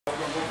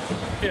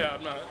Yeah,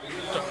 I'm not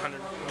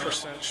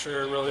 100%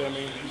 sure, really. I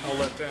mean, I'll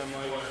let them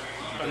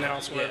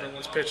announce when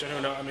everyone's pitching.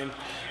 Who knows? I mean,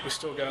 we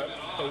still got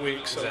a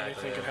week, so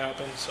anything could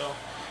happen. So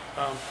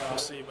we'll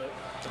see. But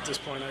at this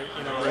point,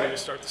 I'm ready to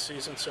start the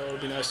season. So it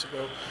would be nice to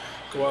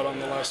go out on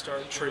the last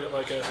start, treat it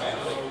like a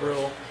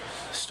real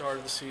start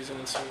of the season,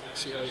 and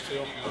see how you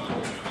feel.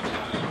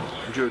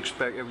 Would you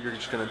expect you're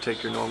just going to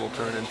take your normal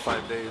turn in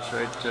 5 days,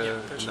 right?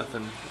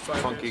 Nothing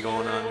funky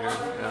going on here.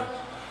 Yeah.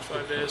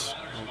 5 days.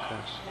 Okay.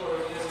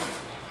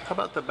 How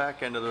about the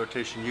back end of the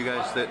rotation? You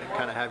guys that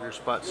kind of have your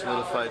spot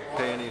solidified,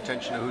 pay any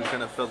attention to who's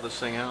going to fill this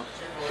thing out?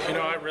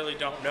 I really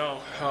don't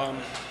know.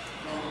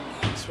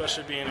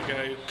 Especially being a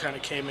guy who kind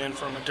of came in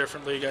from a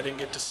different league. I didn't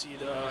get to see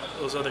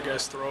those other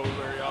guys throw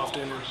very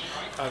often, and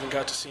I haven't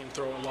got to see them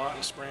throw a lot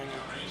in spring.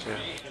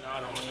 I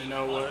don't really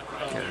know what.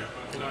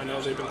 I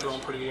know they've been throwing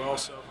pretty well,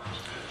 so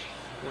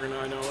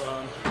I know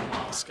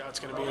Scott's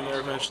going to be in there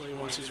eventually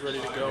once he's ready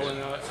to go, and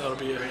that'll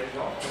be a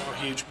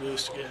huge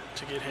boost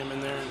to get him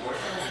in there.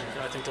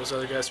 And I think those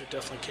other guys are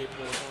definitely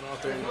capable of going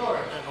out there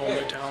and holding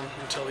it down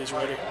until he's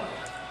ready.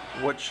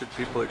 What should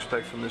people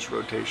expect from this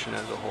rotation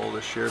as a whole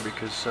this year?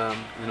 Because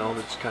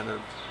it's kind of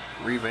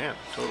revamped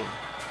totally.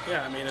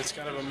 Yeah, I mean, it's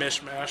kind of a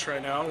mishmash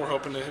right now. We're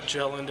hoping to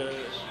gel into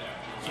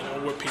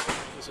what people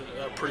think is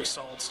a pretty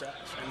solid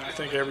staff, and I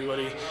think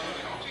everybody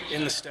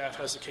in the staff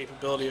has the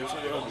capability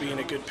of being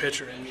a good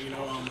pitcher, and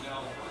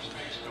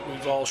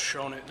we've all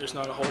shown it. There's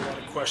not a whole lot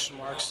of question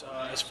marks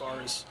as far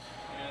as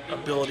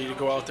ability to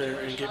go out there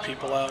and get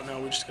people out. Now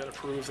we just got to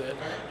prove that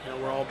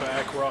we're all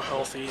back, we're all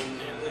healthy, and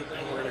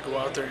we're going to go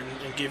out there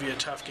and give you a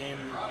tough game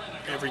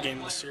every game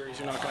of the series.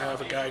 You're not going to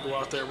have a guy go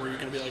out there where you're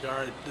going to be like, all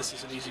right, this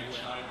is an easy win.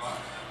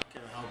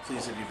 How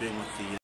pleased have you been with the